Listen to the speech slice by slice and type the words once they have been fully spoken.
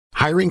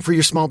Hiring for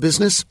your small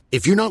business?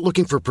 If you're not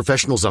looking for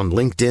professionals on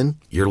LinkedIn,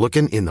 you're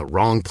looking in the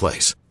wrong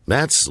place.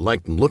 That's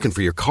like looking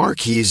for your car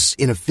keys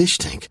in a fish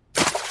tank.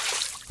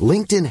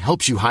 LinkedIn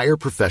helps you hire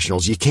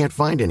professionals you can't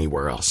find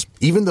anywhere else,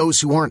 even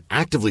those who aren't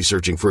actively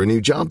searching for a new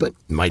job but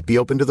might be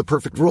open to the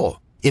perfect role.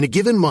 In a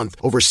given month,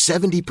 over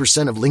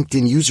 70% of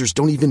LinkedIn users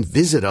don't even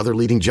visit other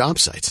leading job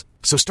sites.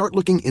 So start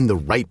looking in the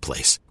right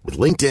place. With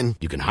LinkedIn,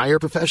 you can hire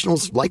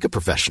professionals like a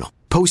professional.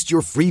 Post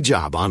your free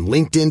job on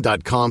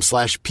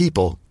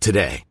linkedin.com/people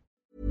today.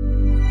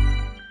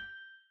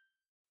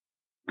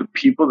 The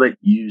people that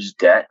use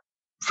debt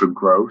for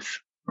growth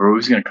are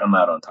always going to come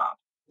out on top.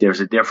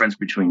 There's a difference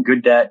between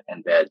good debt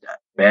and bad debt.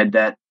 Bad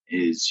debt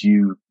is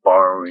you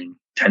borrowing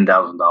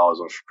 $10,000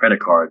 off a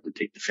credit card to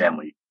take the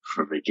family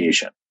for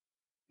vacation.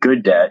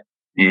 Good debt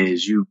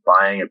is you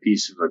buying a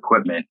piece of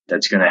equipment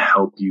that's going to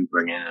help you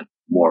bring in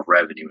more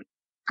revenue.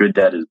 Good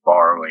debt is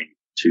borrowing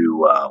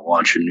to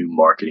launch a new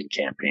marketing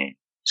campaign.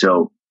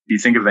 So if you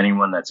think of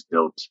anyone that's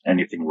built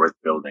anything worth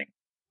building,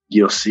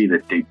 you'll see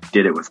that they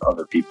did it with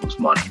other people's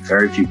money.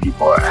 Very few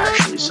people are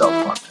actually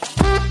self-funded.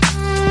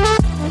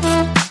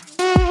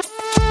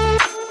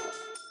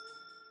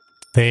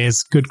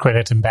 There's good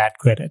credit and bad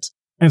credit.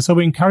 And so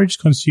we encourage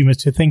consumers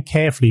to think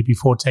carefully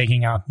before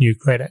taking out new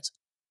credit.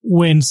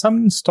 When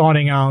someone's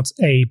starting out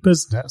a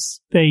business,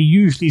 they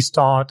usually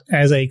start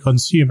as a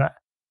consumer,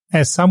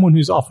 as someone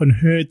who's often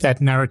heard that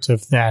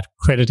narrative that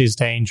credit is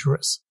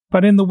dangerous.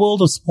 But in the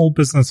world of small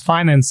business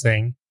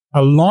financing,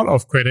 a lot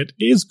of credit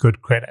is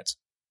good credit.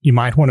 You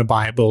might want to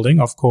buy a building,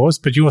 of course,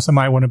 but you also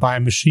might want to buy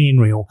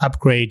machinery or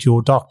upgrade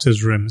your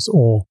doctor's rooms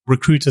or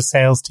recruit a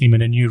sales team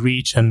in a new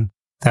region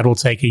that will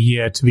take a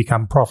year to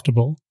become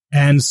profitable.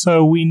 And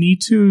so we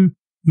need to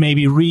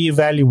maybe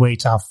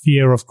reevaluate our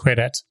fear of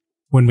credit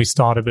when we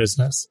start a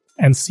business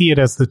and see it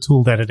as the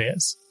tool that it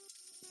is.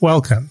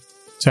 Welcome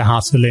to How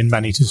to Lend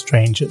Money to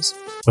Strangers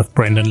with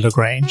Brendan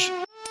LaGrange.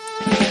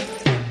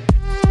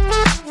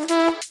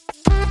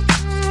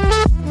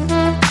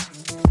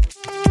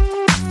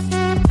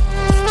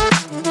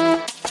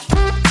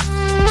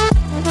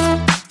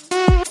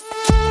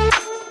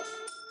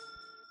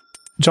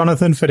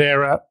 Jonathan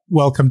Federa,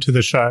 welcome to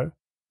the show.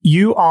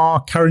 You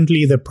are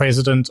currently the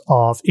president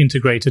of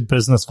Integrated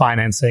Business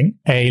Financing,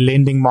 a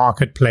lending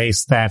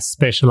marketplace that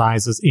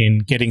specializes in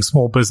getting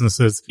small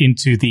businesses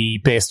into the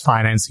best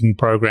financing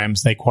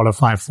programs they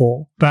qualify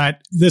for.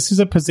 But this is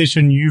a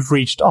position you've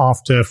reached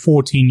after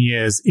 14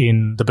 years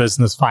in the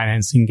business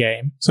financing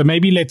game. So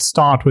maybe let's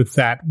start with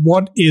that.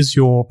 What is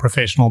your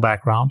professional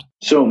background?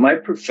 So my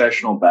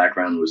professional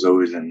background was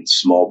always in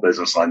small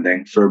business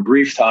lending. For a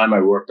brief time, I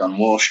worked on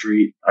Wall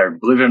Street. I,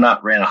 believe it or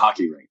not, ran a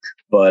hockey rink.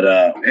 But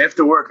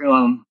after working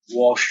on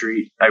Wall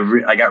Street,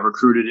 I got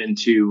recruited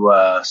into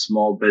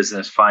small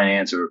business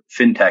finance or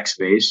fintech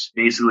space,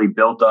 basically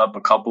built up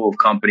a couple of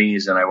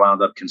companies, and I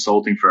wound up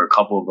consulting for a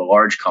couple of the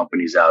large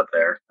companies out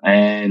there.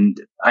 And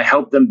I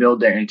helped them build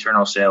their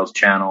internal sales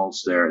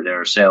channels,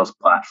 their sales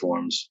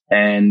platforms.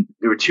 And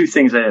there were two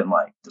things I didn't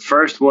like. The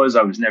first was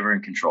I was never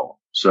in control.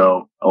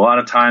 So a lot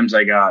of times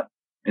I got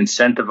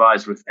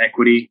incentivized with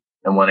equity.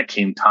 And when it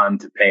came time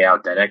to pay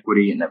out that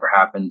equity, it never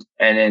happened.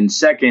 And then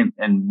second,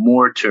 and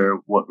more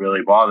to what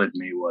really bothered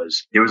me,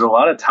 was there was a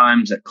lot of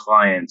times that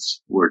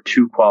clients were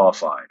too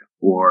qualified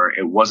or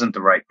it wasn't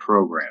the right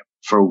program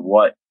for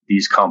what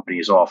these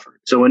companies offered.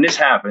 So when this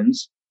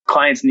happens,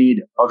 clients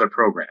need other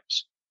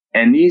programs.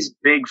 And these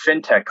big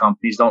fintech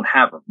companies don't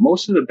have them.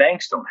 Most of the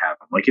banks don't have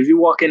them. Like if you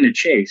walk into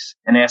Chase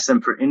and ask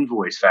them for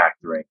invoice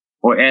factoring,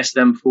 or ask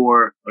them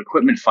for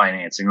equipment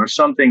financing or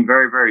something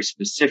very, very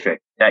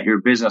specific that your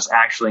business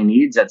actually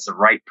needs, that's the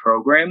right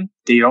program,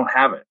 they don't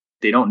have it.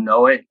 They don't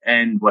know it.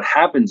 And what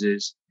happens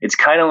is it's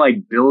kind of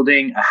like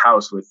building a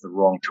house with the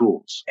wrong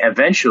tools.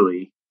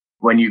 Eventually,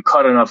 when you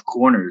cut enough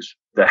corners,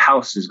 the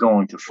house is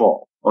going to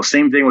fall. Well,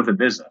 same thing with a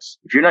business.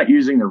 If you're not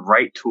using the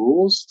right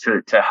tools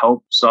to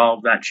help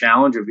solve that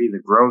challenge of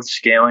either growth,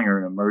 scaling, or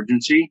an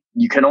emergency,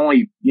 you can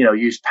only,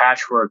 use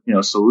patchwork,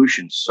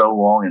 solutions so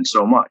long and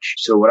so much.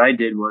 So what I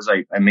did was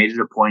I made it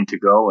a point to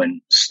go and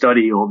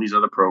study all these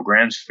other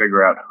programs,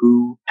 figure out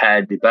who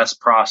had the best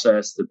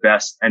process, the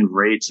best end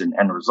rates and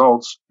end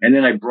results. And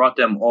then I brought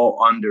them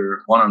all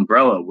under one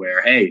umbrella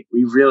where, hey,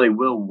 we really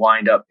will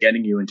wind up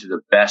getting you into the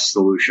best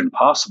solution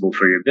possible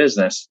for your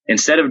business.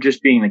 Instead of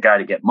just being the guy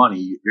to get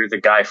money, you're the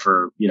guy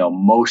for,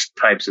 most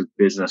types of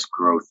business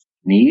growth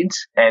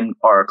needs, and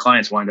our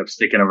clients wind up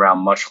sticking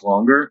around much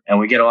longer, and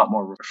we get a lot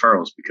more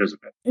referrals because of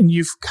it. And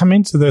you've come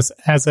into this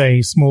as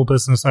a small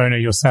business owner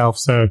yourself,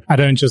 so I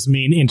don't just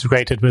mean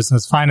integrated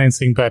business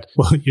financing, but,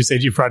 well, you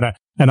said you've run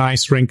an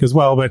ice rink as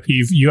well, but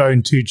you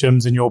own 2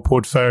 gyms in your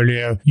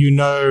portfolio. You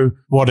know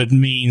what it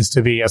means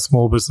to be a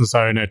small business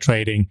owner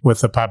trading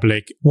with the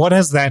public. What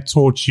has that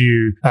taught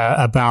you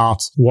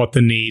about what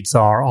the needs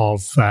are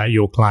of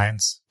your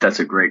clients? That's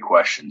a great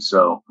question.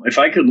 So if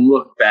I could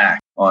look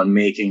back on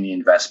making the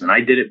investment, I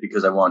did it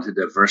because I wanted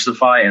to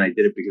diversify, and I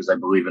did it because I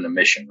believe in a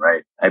mission,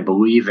 right? I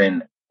believe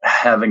in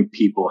having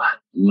people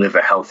live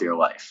a healthier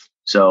life.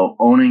 So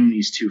owning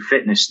these 2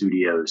 fitness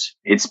studios,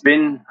 it's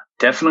been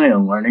definitely a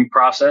learning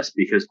process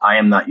because I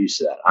am not used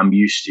to that. I'm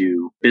used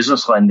to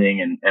business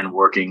lending and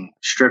working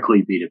strictly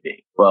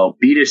B2B. Well,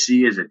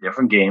 B2C is a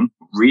different game.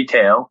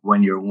 Retail,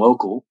 when you're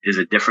local, is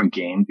a different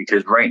game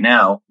because right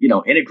now,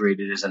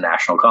 Integrated is a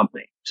national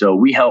company. So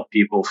we help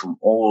people from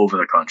all over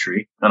the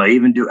country. And I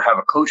even have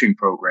a coaching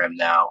program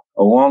now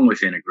along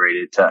with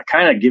Integrated to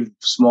kind of give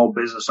small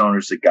business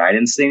owners the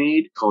guidance they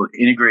need called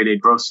Integrated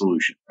Growth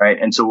Solution, right?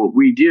 And so what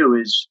we do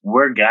is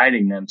we're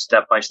guiding them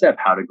step by step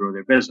how to grow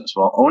their business.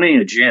 Well, owning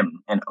a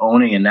gym and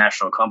owning a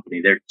national company,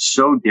 they're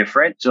so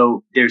different.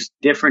 So there's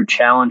different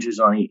challenges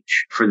on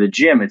each. For the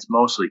gym, it's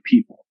mostly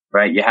people.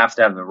 Right? You have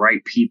to have the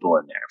right people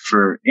in there.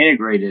 For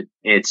Integrated,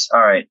 it's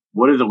all right.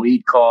 What are the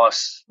lead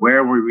costs? Where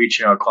are we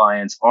reaching our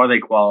clients? Are they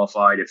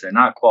qualified? If they're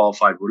not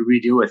qualified, what do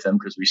we do with them?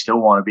 Because we still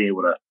want to be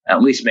able to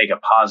at least make a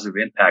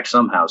positive impact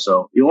somehow.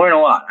 So you learn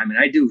a lot. I mean,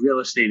 I do real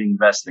estate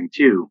investing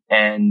too.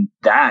 And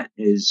that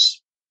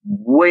is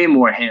way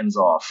more hands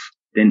off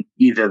than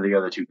either of the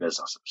other two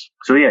businesses.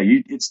 So yeah,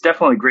 it's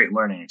definitely a great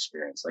learning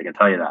experience. I can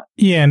tell you that.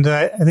 Yeah. And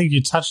I think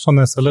you touched on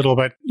this a little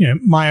bit.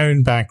 My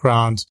own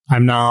background,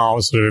 I'm now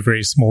sort of a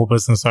very small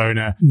business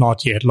owner,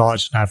 not yet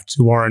large enough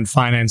to warrant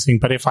financing.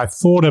 But if I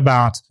thought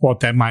about what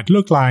that might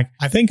look like,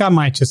 I think I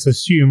might just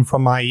assume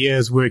from my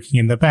years working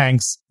in the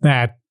banks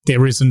that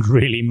there isn't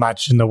really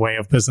much in the way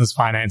of business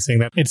financing,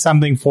 that it's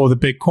something for the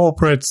big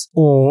corporates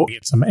or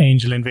get some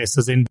angel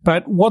investors in.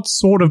 But what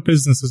sort of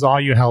businesses are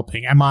you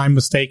helping? Am I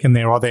mistaken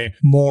there? Are there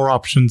more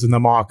options in the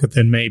market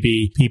than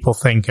maybe people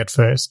think at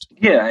first?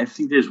 Yeah, I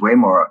think there's way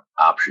more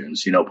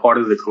options. Part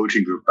of the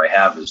coaching group I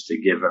have is to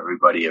give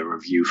everybody a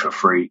review for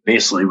free.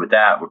 Basically with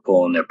that, we're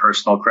pulling their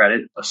personal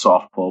credit, a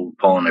soft pull,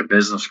 pulling their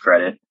business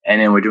credit, and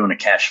then we're doing a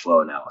cash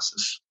flow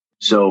analysis.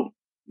 So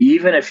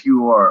even if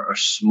you are a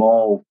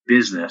small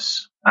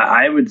business,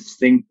 I would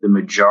think the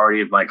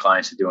majority of my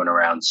clients are doing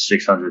around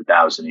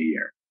 $600,000 a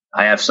year.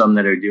 I have some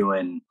that are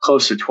doing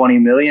close to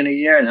 $20 million a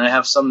year, and I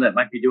have some that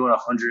might be doing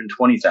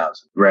 $120,000,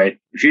 right?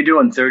 If you're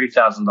doing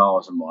 $30,000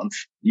 a month,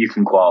 you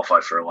can qualify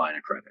for a line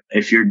of credit.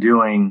 If you're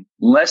doing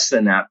less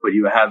than that, but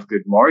you have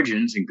good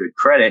margins and good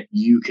credit,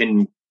 you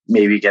can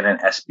maybe get an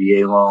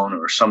SBA loan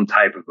or some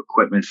type of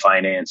equipment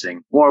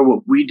financing. Or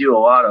what we do a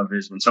lot of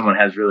is when someone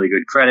has really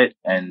good credit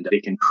and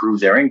they can prove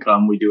their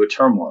income, we do a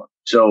term loan.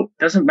 So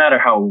it doesn't matter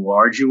how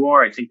large you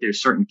are. I think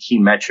there's certain key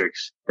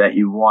metrics that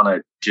you want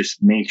to just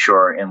make sure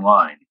are in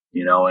line.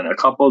 And a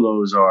couple of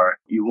those are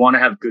you want to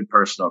have good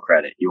personal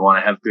credit. You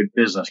want to have good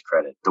business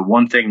credit. The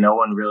one thing no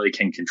one really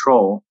can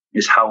control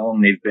is how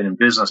long they've been in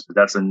business, but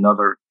that's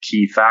another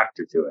key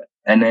factor to it.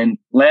 And then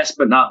last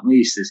but not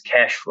least is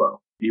cash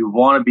flow. You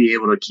want to be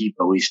able to keep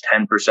at least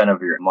 10%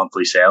 of your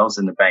monthly sales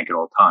in the bank at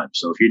all times.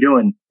 So if you're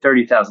doing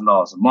 $30,000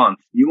 a month,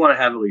 you want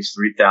to have at least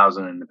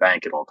 $3,000 in the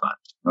bank at all times.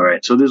 All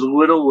right. So there's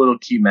little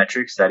key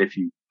metrics that if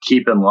you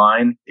keep in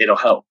line, it'll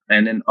help.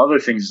 And then other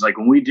things is like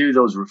when we do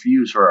those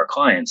reviews for our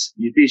clients,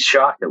 you'd be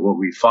shocked at what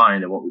we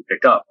find and what we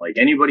pick up. Like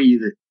anybody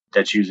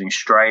that's using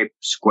Stripe,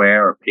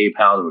 Square, or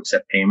PayPal to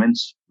accept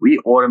payments, we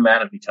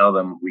automatically tell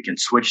them we can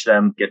switch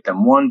them, get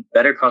them 1,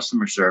 better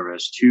customer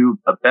service, 2,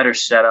 a better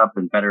setup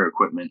and better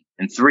equipment,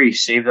 and 3,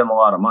 save them a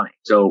lot of money.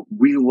 So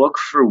we look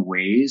for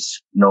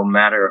ways, no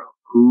matter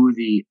who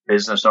the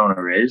business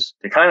owner is,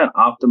 to kind of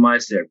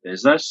optimize their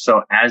business.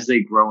 So as they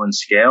grow and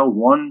scale,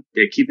 1,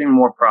 they're keeping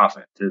more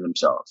profit to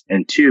themselves.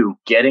 And 2,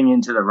 getting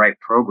into the right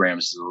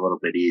programs is a little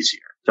bit easier.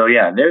 So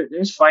yeah,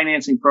 there's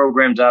financing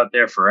programs out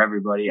there for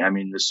everybody. I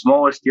mean, the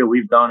smallest deal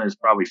we've done is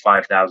probably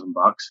 $5,000,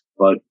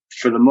 but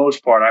for the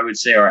most part, I would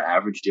say our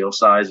average deal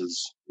size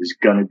is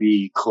going to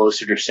be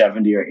closer to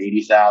 70 or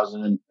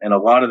 80,000. And a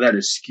lot of that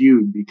is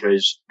skewed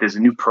because there's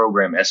a new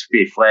program,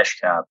 SBA Flash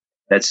Cap,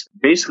 that's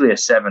basically a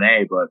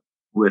 7A, but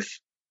with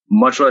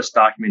much less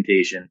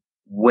documentation,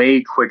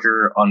 way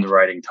quicker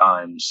underwriting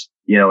times.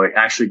 It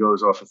actually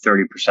goes off of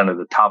 30% of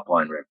the top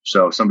line revenue.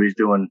 So if somebody's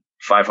doing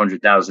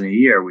 $500,000 a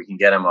year, we can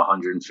get them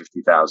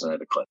 $150,000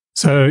 at a clip.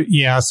 So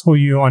yeah, I saw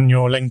you on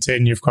your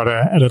LinkedIn. You've got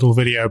a little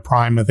video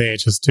primer there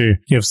just to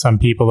give some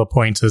people the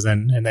pointers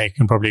and they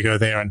can probably go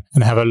there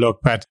and have a look.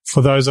 But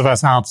for those of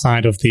us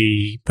outside of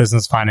the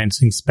business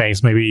financing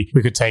space, maybe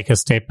we could take a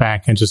step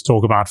back and just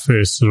talk about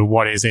first sort of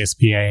what is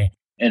SBA.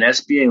 An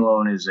SBA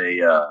loan is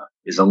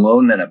a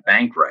loan that a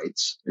bank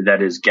writes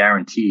that is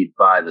guaranteed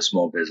by the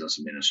Small Business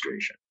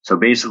Administration. So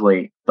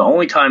basically, the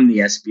only time the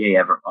SBA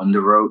ever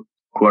underwrote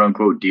quote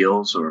unquote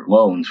deals or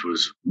loans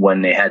was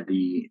when they had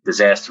the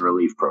disaster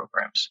relief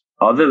programs.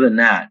 Other than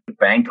that, the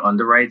bank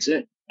underwrites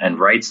it and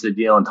writes the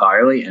deal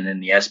entirely. And then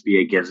the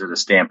SBA gives it a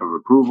stamp of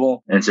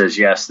approval and says,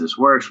 yes, this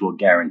works. We'll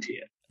guarantee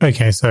it.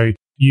 Okay. So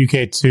you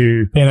get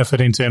to benefit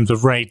in terms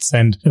of rates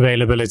and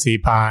availability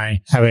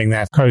by having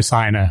that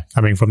cosigner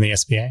coming from the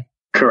SBA.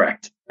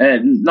 Correct.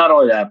 And not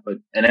only that, but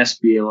an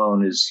SBA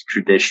loan is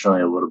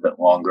traditionally a little bit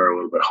longer, a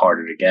little bit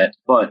harder to get,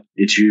 but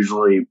it's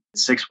usually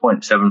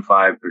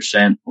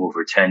 6.75%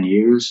 over 10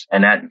 years.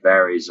 And that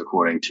varies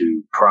according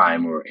to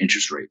prime or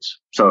interest rates.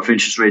 So if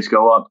interest rates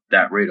go up,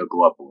 that rate will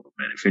go up a little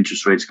bit. If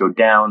interest rates go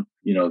down,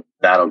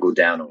 that'll go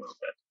down a little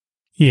bit.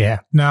 Yeah.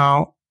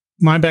 Now,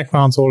 My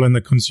background's all in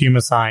the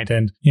consumer side,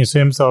 and in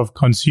terms of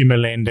consumer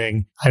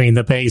lending, I mean,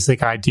 the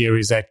basic idea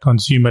is that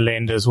consumer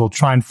lenders will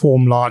try and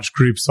form large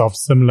groups of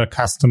similar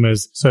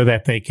customers so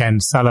that they can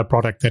sell a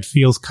product that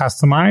feels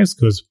customized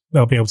because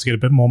they'll be able to get a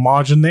bit more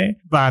margin there,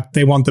 but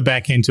they want the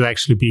back end to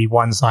actually be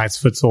one size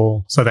fits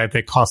all so that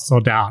their costs are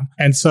down.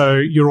 And so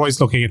you're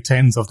always looking at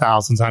tens of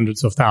thousands,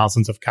 hundreds of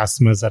thousands of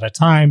customers at a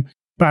time.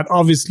 But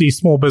obviously,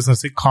 small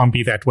business, it can't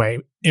be that way.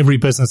 Every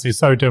business is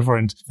so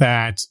different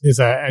that there's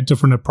a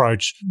different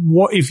approach.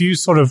 What if you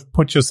sort of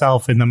put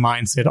yourself in the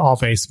mindset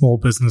of a small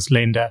business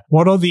lender?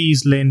 What are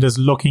these lenders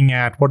looking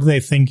at? What are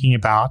they thinking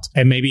about?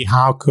 And maybe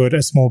how could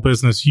a small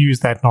business use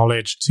that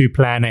knowledge to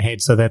plan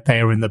ahead so that they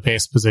are in the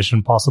best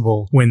position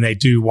possible when they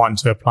do want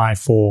to apply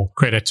for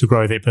credit to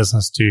grow their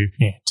business, to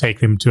take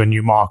them to a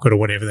new market or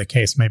whatever the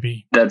case may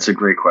be? That's a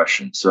great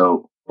question.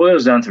 So it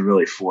boils down to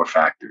really 4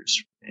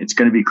 factors. It's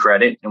going to be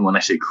credit. And when I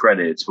say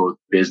credit, it's both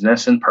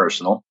business and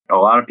personal. A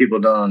lot of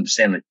people don't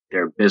understand that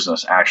their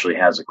business actually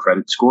has a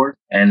credit score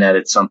and that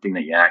it's something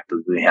that you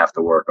actively have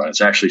to work on. It's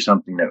actually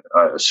something that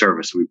a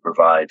service we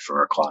provide for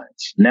our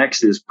clients.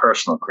 Next is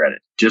personal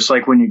credit. Just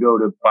like when you go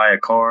to buy a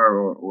car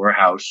or a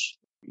house,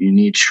 you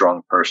need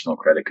strong personal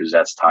credit because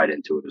that's tied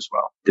into it as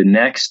well. The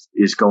next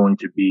is going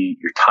to be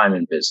your time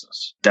in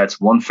business. That's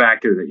one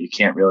factor that you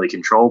can't really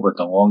control, but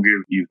the longer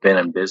you've been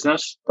in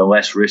business, the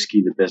less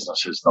risky the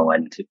business is to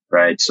lend to,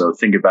 right? So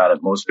think about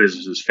it. Most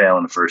businesses fail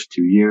in the first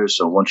 2 years.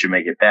 So once you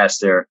make it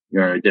past there,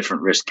 you're in a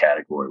different risk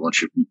category.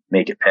 Once you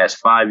make it past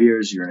 5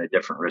 years, you're in a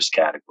different risk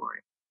category.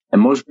 And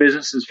most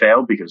businesses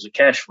fail because of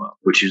cash flow,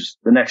 which is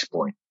the next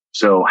point.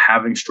 So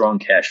having strong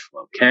cash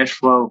flow. Cash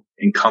flow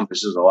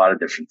encompasses a lot of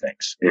different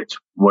things. It's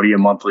what are your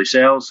monthly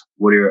sales?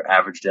 What are your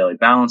average daily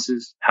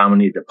balances? How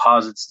many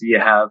deposits do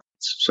you have?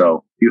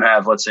 So you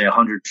have, let's say,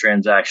 100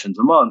 transactions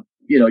a month.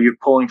 You're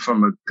pulling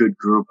from a good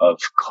group of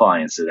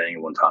clients at any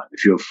one time.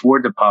 If you have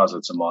 4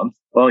 deposits a month,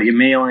 well, you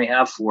may only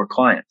have 4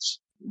 clients.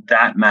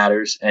 That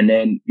matters. And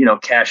then,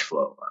 cash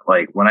flow.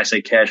 Like when I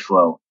say cash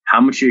flow, how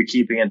much are you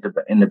keeping in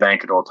the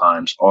bank at all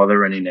times? Are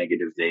there any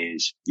negative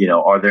days?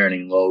 Are there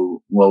any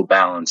low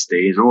balance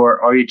days? Or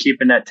are you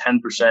keeping that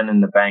 10% in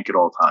the bank at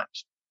all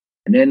times?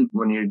 And then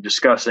when you're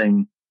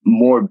discussing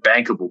more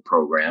bankable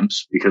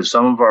programs, because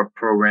some of our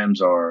programs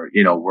are,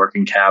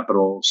 working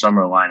capital, some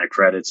are line of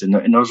credits, and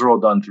those are all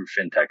done through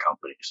fintech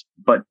companies.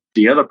 But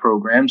the other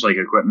programs like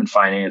equipment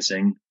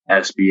financing,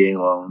 SBA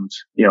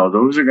loans,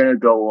 those are going to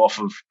go off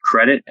of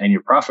credit and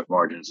your profit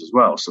margins as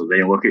well. So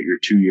they look at your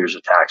 2 years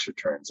of tax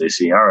returns. They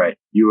see, all right,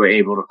 you were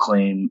able to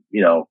claim,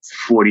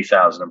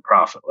 $40,000 in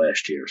profit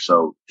last year.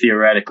 So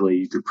theoretically,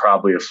 you could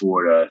probably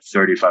afford a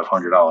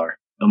 $3,500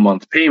 a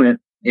month payment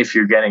if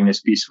you're getting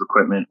this piece of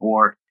equipment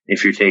or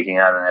if you're taking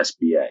out an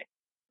SBA.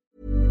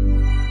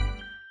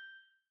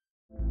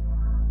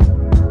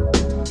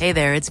 Hey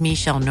there, it's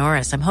Michelle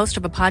Norris. I'm host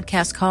of a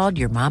podcast called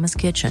Your Mama's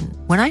Kitchen.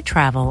 When I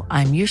travel,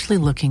 I'm usually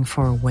looking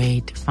for a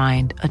way to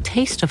find a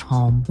taste of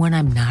home when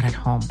I'm not at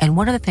home. And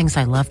one of the things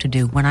I love to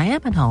do when I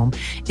am at home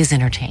is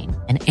entertain.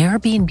 And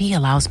Airbnb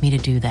allows me to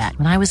do that.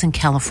 When I was in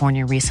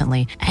California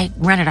recently, I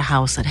rented a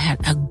house that had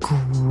a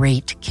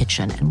great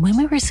kitchen. And when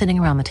we were sitting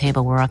around the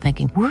table, we're all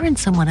thinking, we're in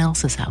someone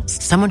else's house.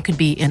 Someone could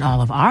be in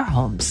all of our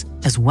homes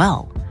as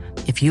well.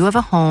 If you have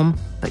a home,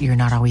 but you're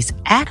not always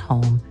at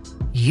home,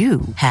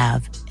 you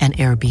have an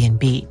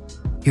Airbnb.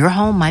 Your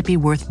home might be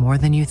worth more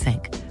than you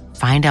think.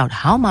 Find out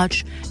how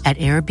much at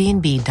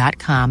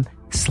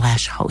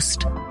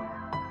airbnb.com/host.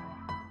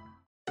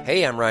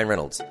 Hey, I'm Ryan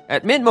Reynolds.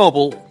 At Mint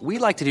Mobile, we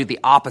like to do the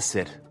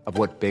opposite of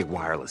what Big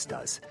Wireless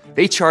does.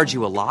 They charge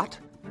you a lot,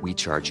 we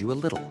charge you a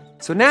little.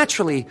 So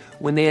naturally,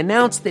 when they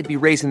announced they'd be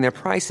raising their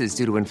prices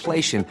due to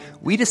inflation,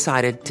 we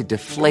decided to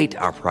deflate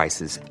our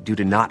prices due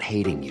to not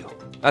hating you.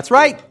 That's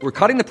right. We're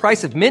cutting the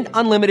price of Mint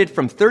Unlimited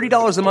from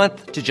 $30 a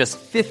month to just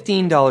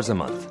 $15 a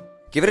month.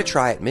 Give it a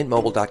try at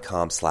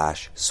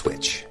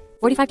mintmobile.com/switch.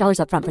 $45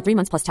 up front for 3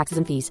 months plus taxes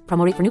and fees.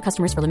 Promo rate for new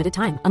customers for limited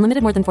time.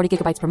 Unlimited more than 40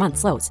 gigabytes per month.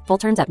 Slows full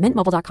terms at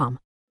mintmobile.com.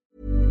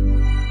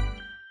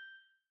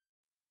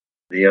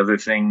 The other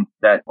thing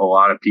that a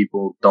lot of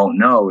people don't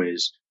know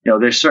is,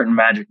 there's certain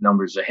magic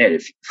numbers ahead.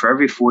 If for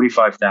every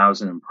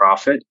 $45,000 in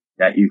profit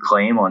that you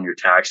claim on your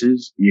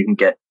taxes, you can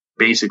get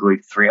basically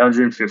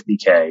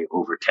 $350K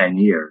over 10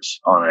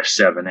 years on a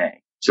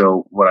 7A.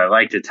 So what I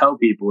like to tell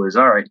people is,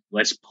 all right,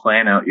 let's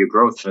plan out your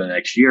growth for the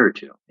next year or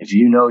two. If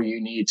you know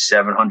you need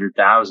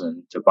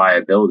 $700,000 to buy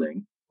a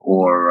building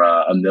or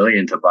 $1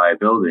 million to buy a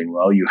building,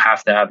 well, you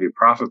have to have your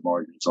profit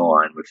margins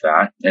aligned with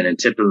that. And then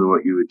typically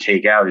what you would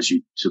take out is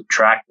you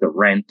subtract the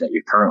rent that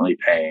you're currently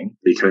paying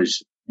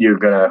because you're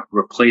going to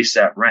replace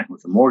that rent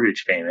with a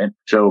mortgage payment.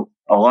 So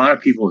a lot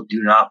of people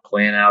do not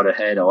plan out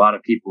ahead. A lot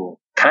of people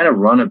kind of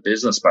run a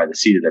business by the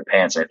seat of their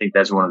pants. I think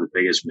that's one of the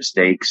biggest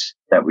mistakes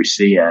that we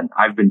see. And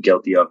I've been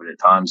guilty of it at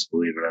times,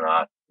 believe it or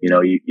not.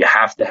 You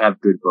have to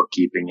have good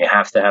bookkeeping. You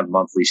have to have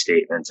monthly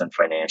statements and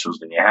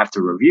financials, and you have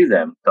to review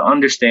them to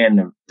understand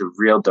the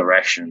real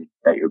direction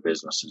that your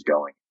business is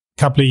going.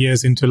 couple of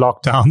years into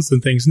lockdowns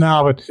and things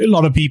now, but a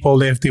lot of people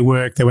left their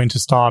work. They went to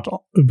start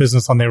a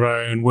business on their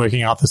own,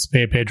 working out the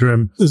spare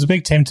bedroom. There's a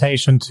big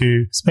temptation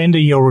to spend a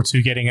year or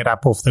two getting it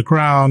up off the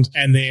ground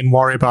and then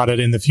worry about it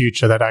in the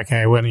future that,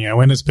 okay,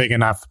 when it's big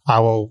enough, I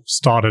will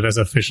start it as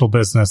an official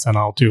business and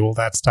I'll do all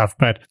that stuff.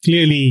 But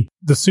clearly,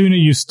 the sooner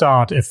you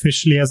start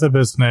officially as a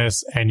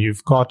business and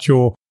you've got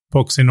your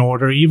books in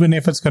order, even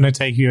if it's going to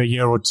take you a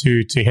year or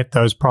two to hit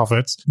those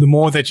profits, the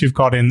more that you've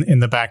got in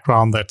the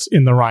background that's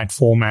in the right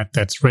format,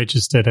 that's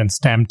registered and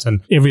stamped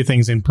and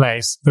everything's in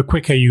place, the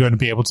quicker you're going to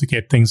be able to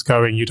get things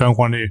going. You don't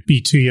want to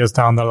be 2 years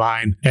down the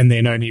line and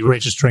then only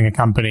registering a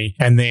company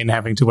and then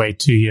having to wait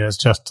 2 years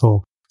just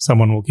till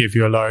someone will give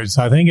you a loan.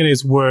 So I think it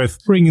is worth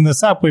bringing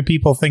this up where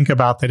people think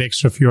about that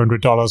extra few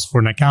 $100s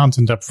for an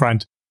accountant up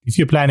front. If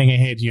you're planning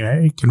ahead,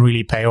 it can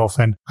really pay off.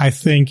 And I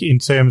think in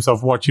terms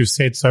of what you've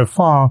said so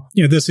far,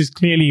 this is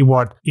clearly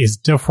what is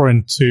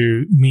different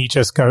to me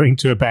just going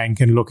to a bank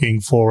and looking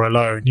for a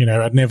loan.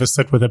 I'd never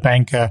sit with a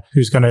banker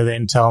who's going to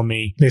then tell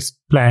me, let's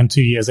plan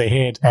 2 years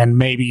ahead and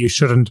maybe you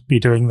shouldn't be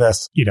doing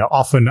this.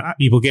 Often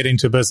people get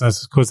into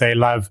business because they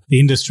love the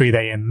industry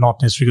they're in,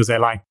 not necessarily because they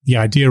like the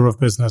idea of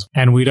business.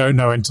 And we don't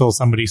know until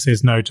somebody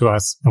says no to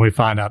us and we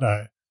find out,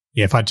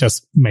 if I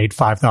just made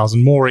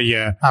 5,000 more a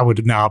year, I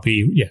would now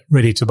be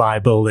ready to buy a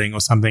building or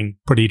something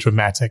pretty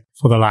dramatic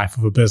for the life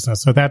of a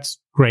business. So that's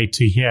great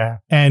to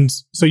hear. And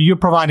so you're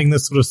providing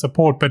this sort of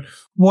support, but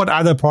what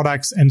other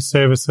products and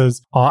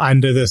services are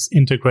under this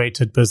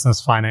integrated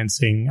business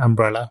financing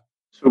umbrella?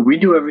 So we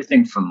do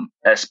everything from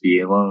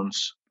SBA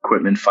loans,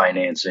 equipment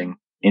financing,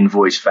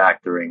 invoice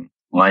factoring,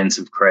 lines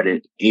of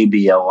credit,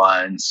 ABL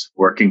lines,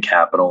 working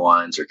capital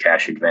lines or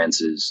cash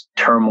advances,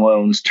 term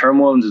loans.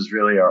 Term loans is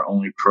really our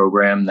only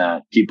program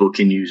that people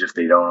can use if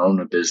they don't own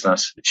a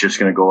business. It's just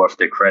going to go off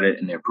their credit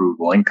and their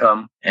approvable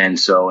income. And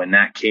so in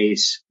that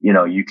case,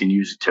 you can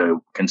use it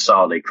to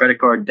consolidate credit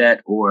card debt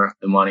or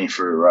the money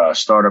for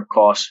startup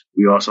costs.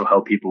 We also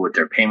help people with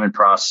their payment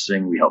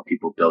processing. We help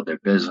people build their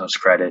business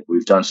credit.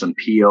 We've done some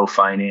PO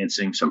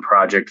financing, some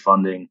project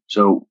funding.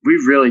 So we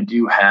really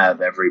do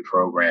have every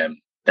program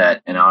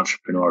that an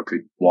entrepreneur could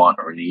want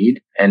or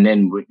need. And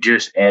then we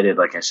just added,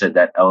 like I said,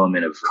 that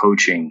element of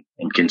coaching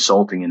and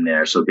consulting in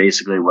there. So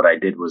basically what I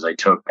did was I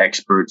took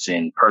experts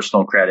in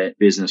personal credit,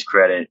 business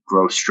credit,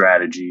 growth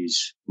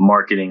strategies,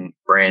 marketing,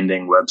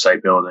 branding,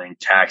 website building,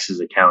 taxes,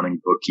 accounting,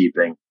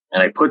 bookkeeping,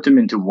 and I put them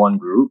into one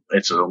group.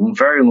 It's a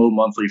very low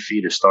monthly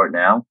fee to start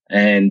now.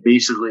 And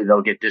basically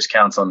they'll get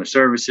discounts on the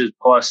services.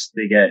 Plus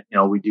they get,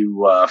 we do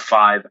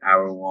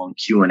 5-hour-long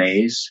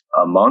Q&As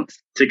a month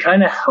to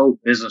kind of help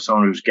business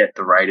owners get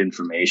the right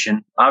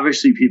information.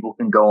 Obviously people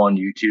can go on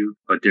YouTube,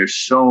 but there's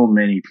so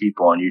many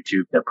people on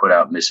YouTube that put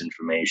out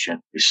misinformation.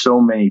 There's so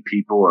many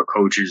people or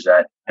coaches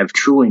that have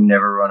truly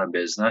never run a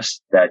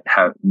business that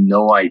have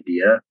no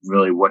idea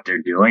really what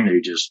they're doing. They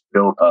just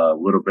built a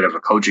little bit of a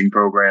coaching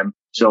program.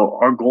 So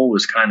our goal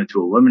was kind of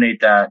to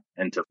eliminate that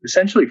and to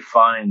essentially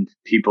find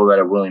people that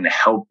are willing to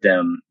help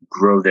them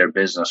grow their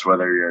business,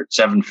 whether you're at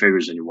 7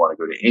 figures and you want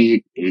to go to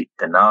 8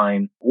 to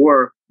 9,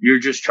 or you're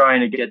just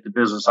trying to get the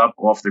business up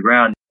off the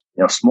ground.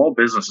 Small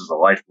business is the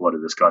lifeblood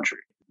of this country.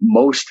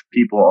 Most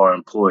people are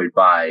employed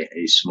by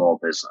a small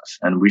business,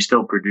 and we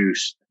still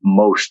produce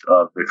most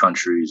of the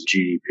country's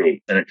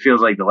GDP. And it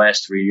feels like the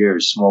last 3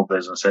 years, small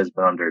business has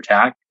been under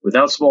attack.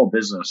 Without small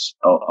business,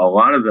 a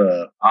lot of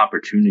the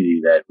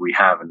opportunity that we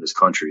have in this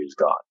country is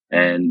gone.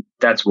 And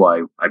that's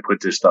why I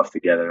put this stuff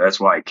together. That's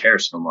why I care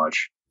so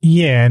much.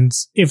 Yeah, and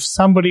if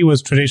somebody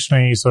was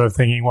traditionally sort of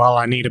thinking, well,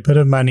 I need a bit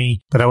of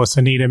money, but I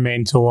also need a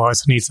mentor, I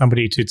also need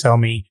somebody to tell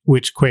me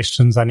which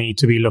questions I need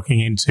to be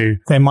looking into,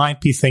 they might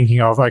be thinking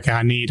of, okay,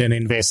 I need an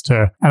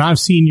investor. And I've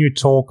seen you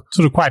talk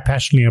sort of quite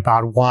passionately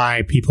about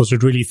why people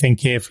should really think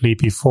carefully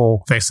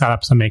before they set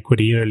up some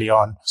equity early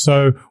on.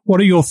 So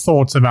what are your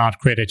thoughts about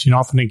credit?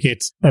 Often it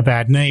gets a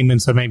bad name, and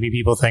so maybe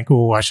people think,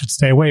 oh, I should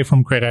stay away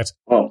from credit.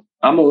 Well,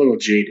 I'm a little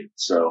jaded,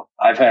 so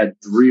I've had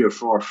 3 or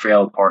 4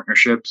 failed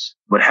partnerships.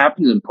 What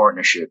happens in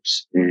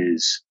partnerships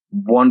is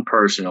one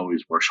person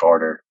always works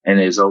harder, and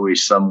there's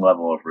always some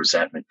level of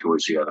resentment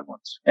towards the other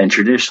ones. And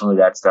traditionally,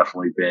 that's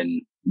definitely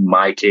been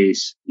my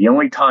case. The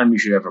only time you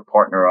should ever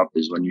partner up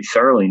is when you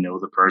thoroughly know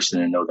the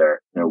person and know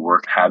their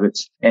work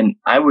habits. And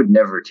I would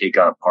never take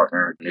on a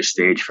partner at this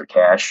stage for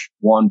cash.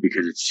 1,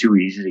 because it's too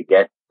easy to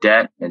get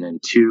debt, and then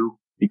 2,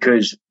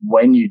 because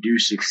when you do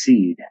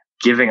succeed,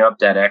 giving up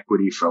that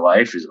equity for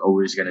life is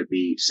always going to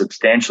be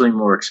substantially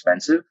more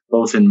expensive,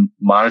 both in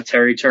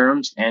monetary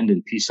terms and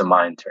in peace of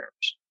mind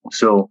terms.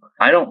 So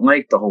I don't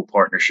like the whole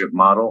partnership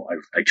model.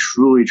 I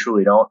truly,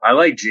 truly don't. I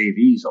like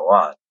JVs a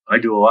lot. I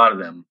do a lot of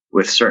them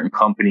with certain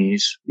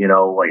companies,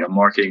 like a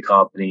marketing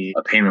company,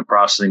 a payment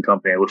processing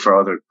company. I look for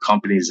other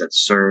companies that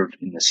serve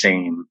in the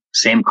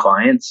same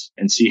clients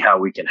and see how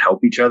we can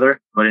help each other.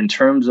 But in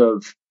terms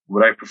of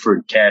would I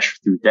prefer cash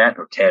through debt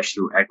or cash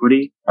through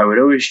equity? I would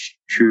always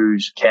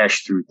choose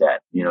cash through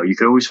debt. You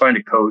could always find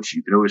a coach.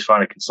 You could always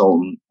find a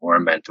consultant or a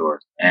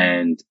mentor.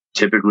 And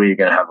typically you're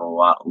going to have a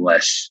lot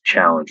less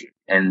challenging.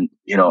 And,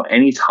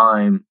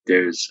 anytime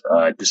there's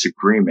a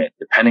disagreement,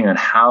 depending on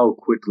how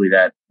quickly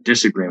that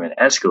disagreement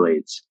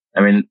escalates,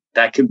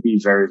 that could be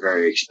very,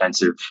 very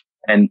expensive.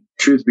 And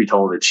truth be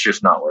told, it's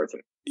just not worth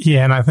it.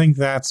 Yeah. And I think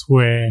that's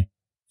where,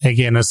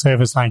 again, a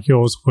service like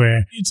yours,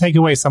 where you take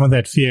away some of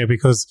that fear,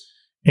 because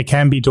it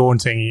can be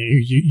daunting.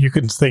 You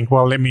can think,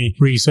 well, let me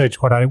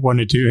research what I want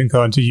to do and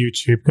go onto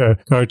YouTube,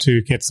 go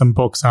to get some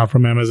books out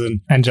from Amazon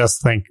and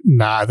just think,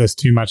 nah, there's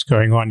too much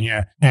going on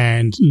here,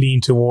 and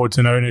lean towards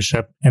an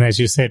ownership. And as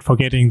you said,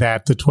 forgetting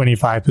that the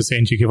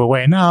 25% you give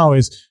away now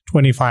is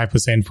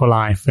 25% for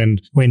life.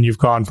 And when you've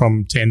gone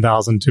from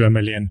 10,000 to $1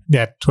 million,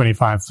 that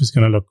 25 is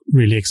going to look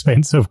really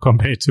expensive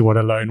compared to what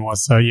a loan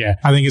was. So yeah,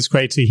 I think it's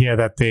great to hear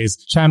that there's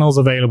channels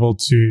available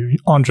to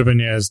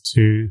entrepreneurs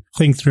to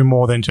think through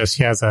more than just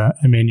here's a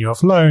menu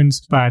of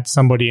loans, but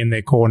somebody in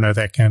their corner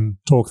that can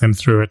talk them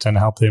through it and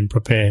help them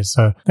prepare.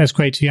 So that's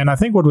great to hear. And I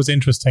think what was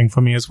interesting for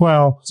me as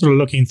well, sort of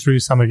looking through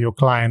some of your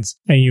clients,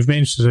 and you've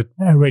mentioned it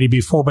already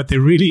before, but there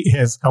really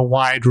is a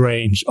wide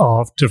range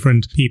of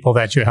different people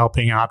that you're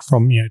helping out,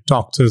 from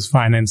doctors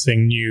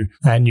financing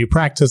new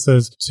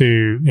practices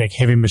to like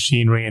heavy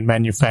machinery and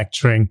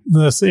manufacturing.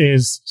 This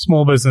is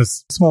small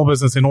business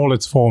in all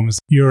its forms.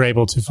 You're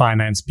able to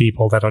finance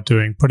people that are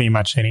doing pretty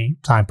much any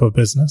type of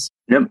business.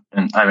 Yep.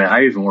 And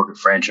I even work with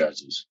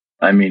franchises.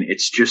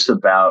 It's just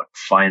about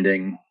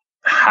finding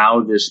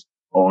how this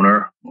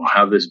owner or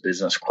how this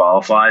business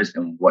qualifies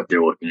and what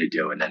they're looking to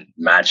do, and then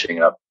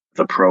matching up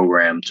the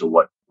program to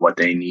what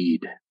they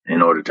need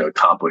in order to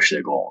accomplish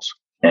their goals.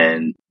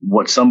 And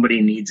what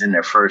somebody needs in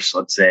their first,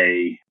 let's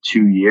say,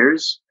 2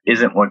 years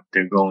isn't what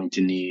they're going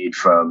to need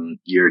from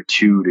year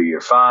 2 to year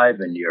 5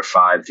 and year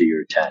 5 to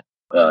year 10.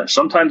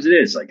 Sometimes it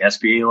is, like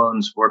SBA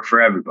loans work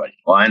for everybody.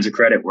 Lines of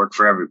credit work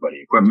for everybody.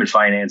 Equipment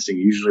financing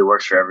usually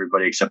works for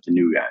everybody except the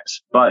new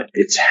guys. But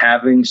it's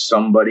having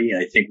somebody,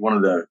 I think one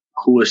of the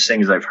coolest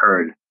things I've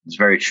heard, is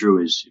very true,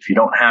 is if you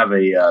don't have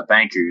a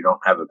banker, you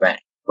don't have a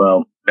bank.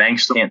 Well,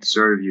 banks can't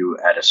serve you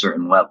at a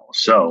certain level.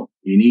 So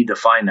you need to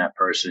find that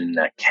person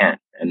that can.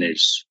 And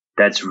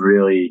that's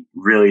really,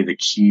 really the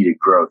key to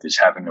growth, is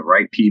having the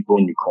right people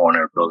in your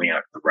corner, building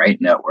out the right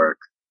network,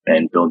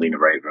 and building the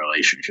right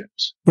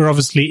relationships. We're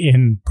obviously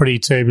in pretty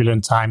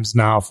turbulent times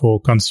now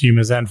for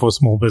consumers and for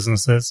small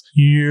businesses.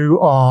 You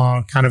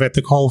are kind of at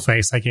the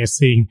coalface, I guess,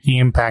 seeing the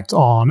impact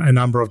on a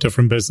number of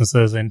different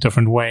businesses in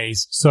different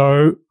ways.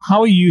 So how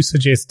are you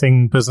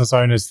suggesting business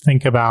owners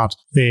think about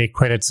their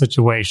credit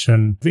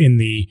situation in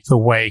the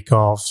wake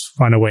of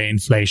runaway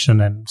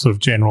inflation and sort of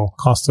general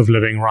cost of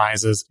living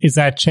rises? Is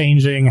that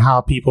changing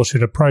how people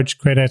should approach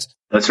credit?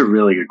 That's a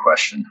really good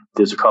question.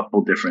 There's a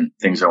couple different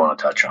things I want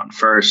to touch on.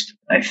 First,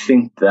 I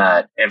think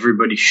that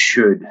everybody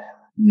should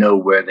know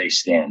where they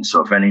stand.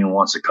 So if anyone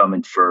wants to come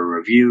in for a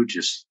review,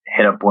 just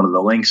hit up one of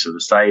the links of the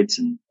sites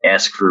and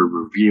ask for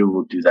a review.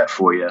 We'll do that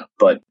for you.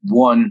 But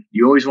one,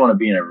 you always want to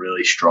be in a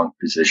really strong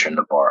position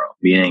to borrow,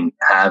 meaning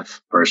have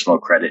personal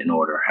credit in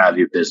order, have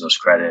your business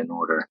credit in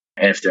order.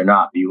 And if they're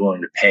not, be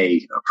willing to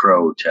pay a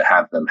pro to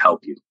have them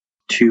help you.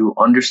 2,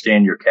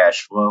 understand your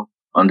cash flow,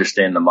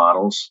 understand the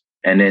models.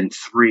 And then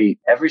 3,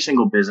 every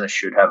single business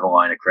should have a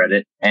line of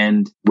credit.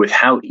 And with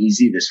how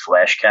easy this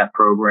Flash Cap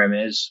program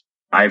is,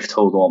 I've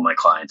told all my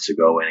clients to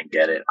go in and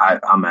get it.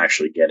 I'm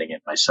actually getting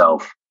it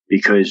myself,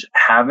 because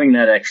having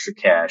that extra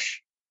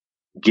cash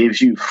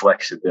gives you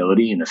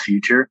flexibility in the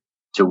future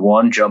to,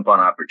 1, jump on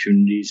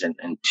opportunities,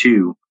 and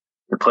 2,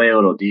 to play a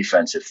little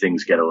defense if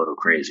things get a little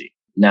crazy.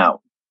 Now,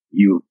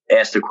 you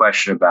asked a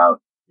question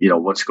about,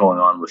 what's going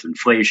on with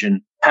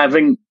inflation.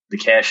 Having the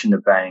cash in the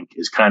bank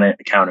is kind of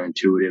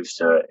counterintuitive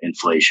to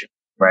inflation,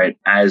 right?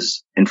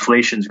 As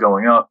inflation's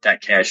going up,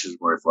 that cash is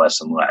worth less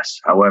and less.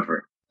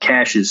 However,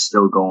 cash is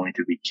still going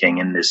to be king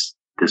in this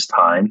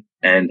time.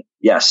 And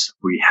yes,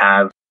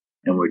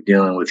 we're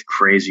dealing with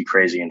crazy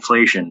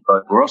inflation,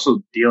 but we're also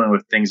dealing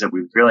with things that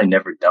we've really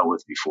never dealt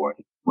with before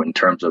in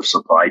terms of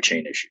supply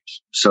chain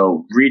issues.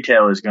 So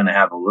retail is going to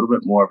have a little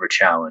bit more of a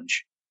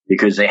challenge,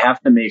 because they have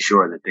to make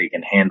sure that they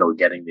can handle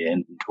getting the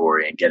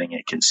inventory and getting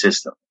it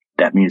consistent.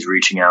 That means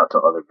reaching out to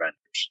other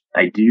vendors.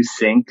 I do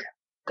think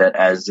that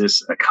as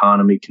this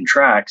economy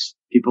contracts,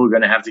 people are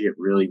going to have to get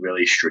really,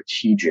 really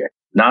strategic.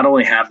 Not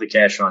only have the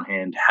cash on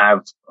hand,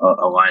 have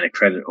a line of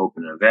credit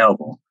open and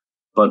available,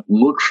 but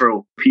look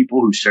for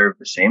people who serve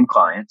the same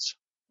clients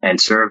and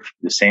serve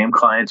the same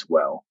clients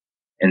well,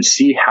 and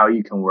see how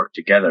you can work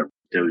together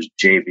with those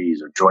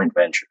JVs or joint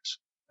ventures,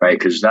 right?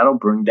 Because that'll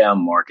bring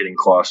down marketing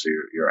costs or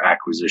your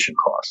acquisition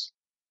costs.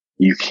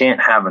 You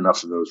can't have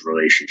enough of those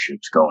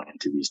relationships going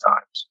into these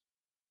times.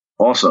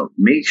 Also,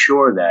 make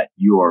sure that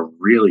you are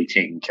really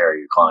taking care of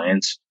your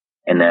clients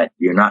and that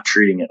you're not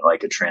treating it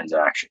like a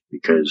transaction,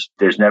 because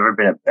there's never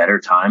been a better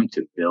time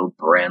to build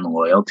brand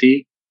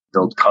loyalty,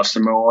 build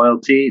customer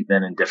loyalty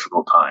than in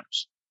difficult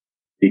times,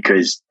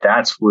 because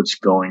that's what's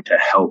going to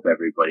help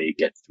everybody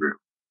get through.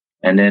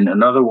 And then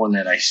another one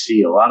that I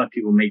see, a lot of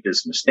people make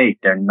this mistake.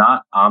 They're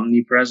not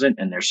omnipresent,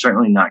 and they're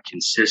certainly not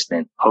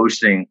consistent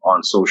posting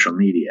on social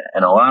media.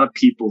 And a lot of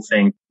people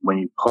think when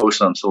you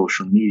post on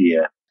social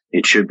media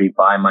It should be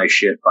buy my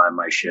shit, buy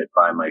my shit,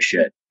 buy my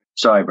shit.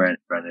 Sorry,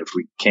 Brandon, if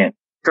we can't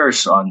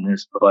curse on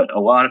this, but a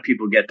lot of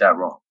people get that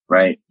wrong,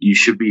 right? You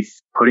should be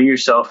putting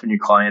yourself in your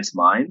client's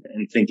mind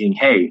and thinking,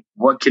 hey,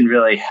 what can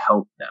really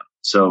help them?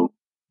 So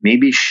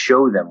maybe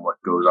show them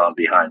what goes on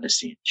behind the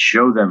scenes.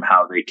 Show them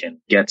how they can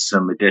get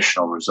some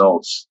additional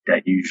results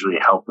that usually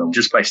help them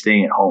just by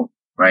staying at home,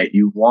 right?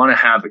 You want to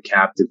have a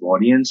captive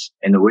audience,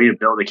 and the way to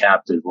build a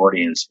captive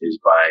audience is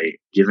by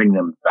giving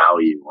them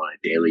value on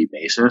a daily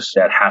basis.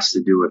 That has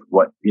to do with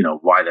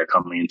why they're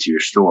coming into your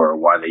store or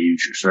why they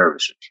use your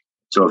services.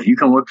 So if you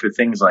can look for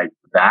things like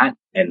that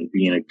and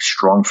be in a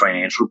strong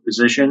financial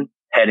position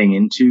heading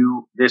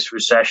into this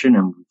recession,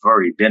 and we've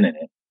already been in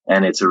it,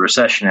 and it's a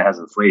recession that has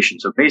inflation.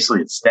 So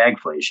basically it's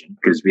stagflation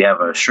because we have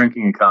a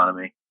shrinking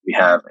economy, we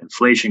have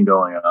inflation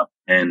going up,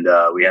 and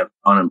we have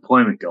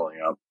unemployment going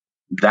up.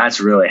 That's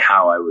really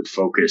how I would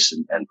focus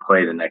and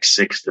play the next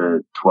 6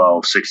 to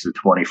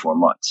 24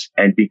 months.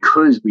 And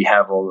because we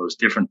have all those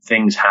different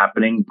things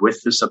happening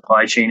with the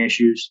supply chain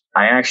issues,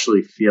 I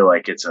actually feel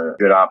like it's a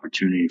good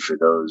opportunity for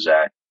those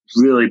that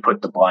really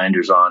put the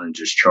blinders on and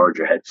just charge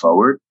your head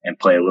forward and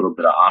play a little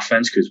bit of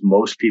offense, because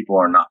most people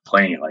are not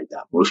playing it like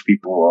that. Most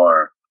people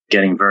are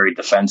getting very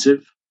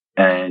defensive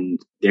and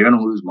they're going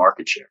to lose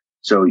market share.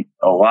 So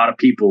a lot of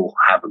people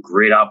have a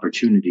great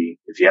opportunity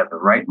if you have the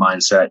right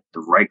mindset, the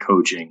right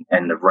coaching,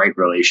 and the right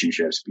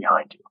relationships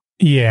behind you.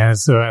 Yeah,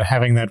 so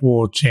having that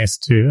war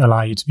chest to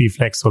allow you to be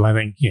flexible, I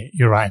think, yeah,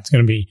 you're right. It's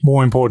going to be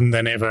more important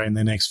than ever in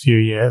the next few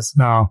years.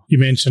 Now, you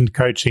mentioned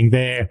coaching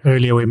there.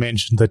 Earlier, we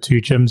mentioned the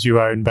 2 gyms you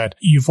own, but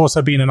you've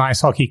also been an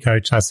ice hockey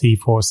coach, I see,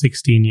 for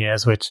 16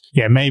 years, which,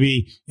 yeah,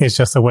 maybe it's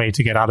just a way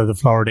to get out of the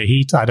Florida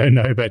heat. I don't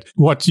know. But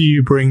what do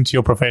you bring to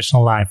your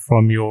professional life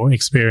from your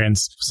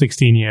experience,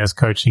 16 years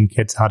coaching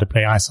kids how to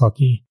play ice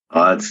hockey?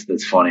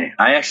 That's funny.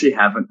 I actually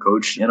haven't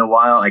coached in a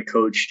while. I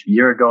coached a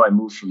year ago. I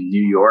moved from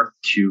New York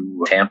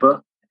to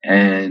Tampa,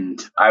 and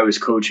I was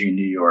coaching in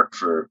New York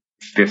for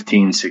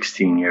 15,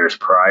 16 years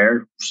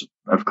prior.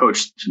 I've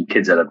coached some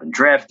kids that have been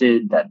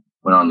drafted, that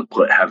went on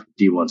to have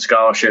D1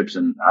 scholarships.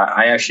 And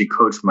I actually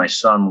coached my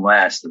son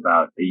last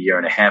about a year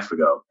and a half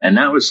ago. And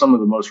that was some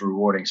of the most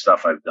rewarding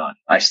stuff I've done.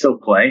 I still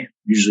play,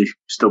 usually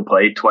still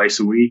play twice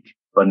a week.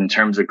 But in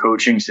terms of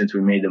coaching, since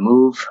we made the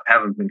move,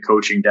 haven't been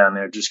coaching down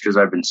there just because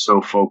I've been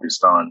so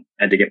focused on,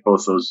 had to get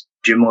both those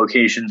gym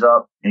locations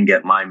up and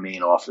get my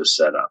main office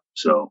set up.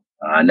 So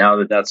now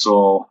that that's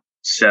all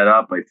set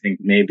up, I think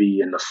maybe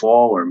in the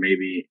fall or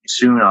maybe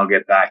soon I'll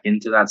get back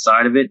into that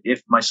side of it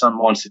if my son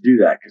wants to do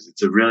that, because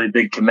it's a really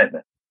big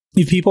commitment.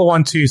 If people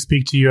want to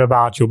speak to you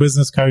about your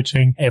business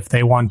coaching, if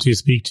they want to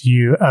speak to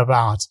you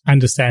about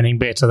understanding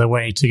better the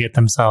way to get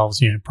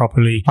themselves,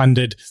 properly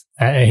funded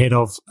ahead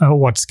of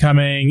what's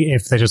coming,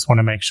 if they just want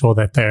to make sure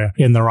that they're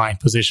in the right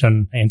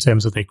position in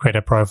terms of their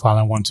credit profile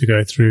and want to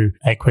go through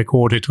a quick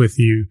audit with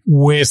you,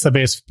 where's the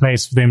best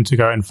place for them to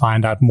go and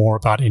find out more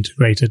about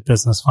integrated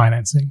business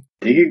financing?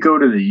 They could go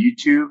to the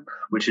YouTube,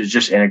 which is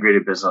just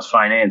Integrated Business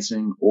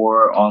Financing,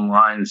 or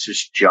online, it's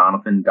just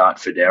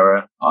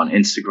Jonathan.Federa on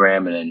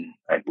Instagram, and then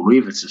I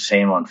believe it's the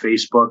same on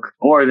Facebook.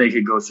 Or they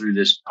could go through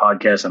this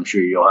podcast. I'm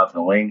sure you'll have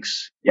the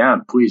links. Yeah,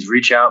 please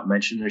reach out,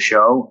 mention the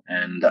show,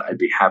 and I'd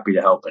be happy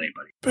to help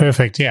anybody.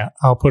 Perfect. Yeah,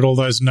 I'll put all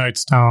those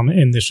notes down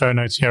in the show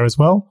notes here as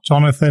well.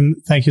 Jonathan,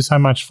 thank you so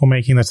much for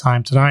making the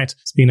time tonight.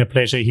 It's been a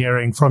pleasure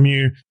hearing from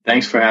you.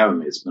 Thanks for having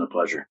me. It's been a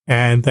pleasure.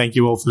 And thank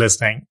you all for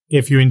listening.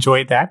 If you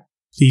enjoyed that,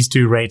 please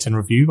do rate and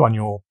review on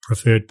your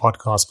preferred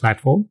podcast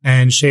platform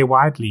and share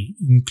widely,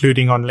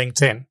 including on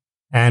LinkedIn.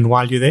 And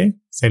while you're there,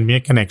 send me a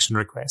connection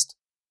request.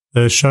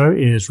 The show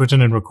is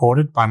written and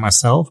recorded by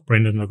myself,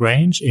 Brendan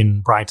LaGrange,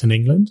 in Brighton,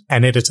 England,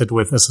 and edited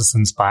with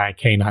assistance by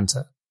Kane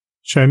Hunter.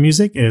 Show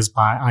music is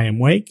by I Am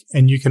Wake,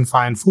 and you can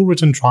find full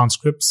written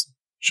transcripts,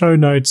 show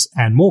notes,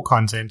 and more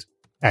content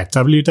at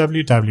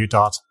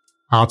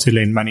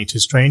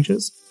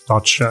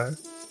www.howtolendmoneytostrangers.show.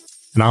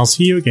 And I'll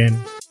see you again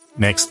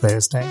next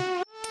Thursday.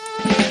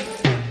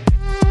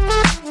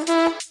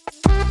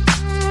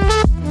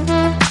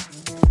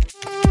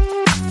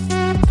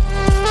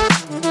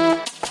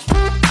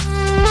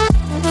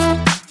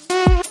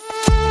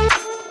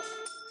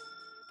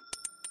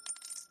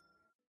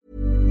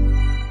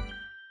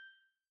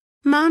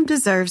 Mom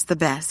deserves the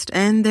best,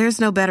 and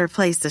there's no better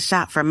place to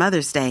shop for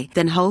Mother's Day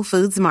than Whole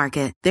Foods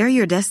Market. They're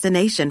your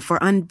destination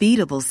for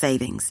unbeatable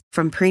savings,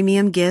 from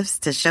premium gifts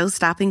to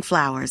show-stopping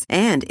flowers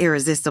and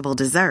irresistible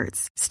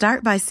desserts.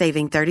 Start by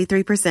saving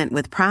 33%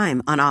 with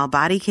Prime on all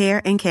body care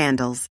and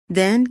candles.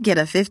 Then get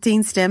a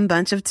 15-stem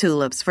bunch of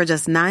tulips for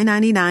just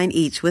 $9.99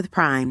 each with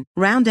Prime.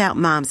 Round out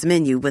Mom's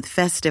menu with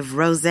festive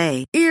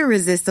rosé,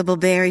 irresistible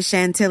berry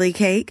chantilly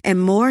cake,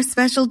 and more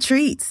special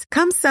treats.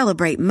 Come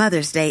celebrate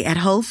Mother's Day at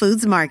Whole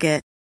Foods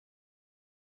Market.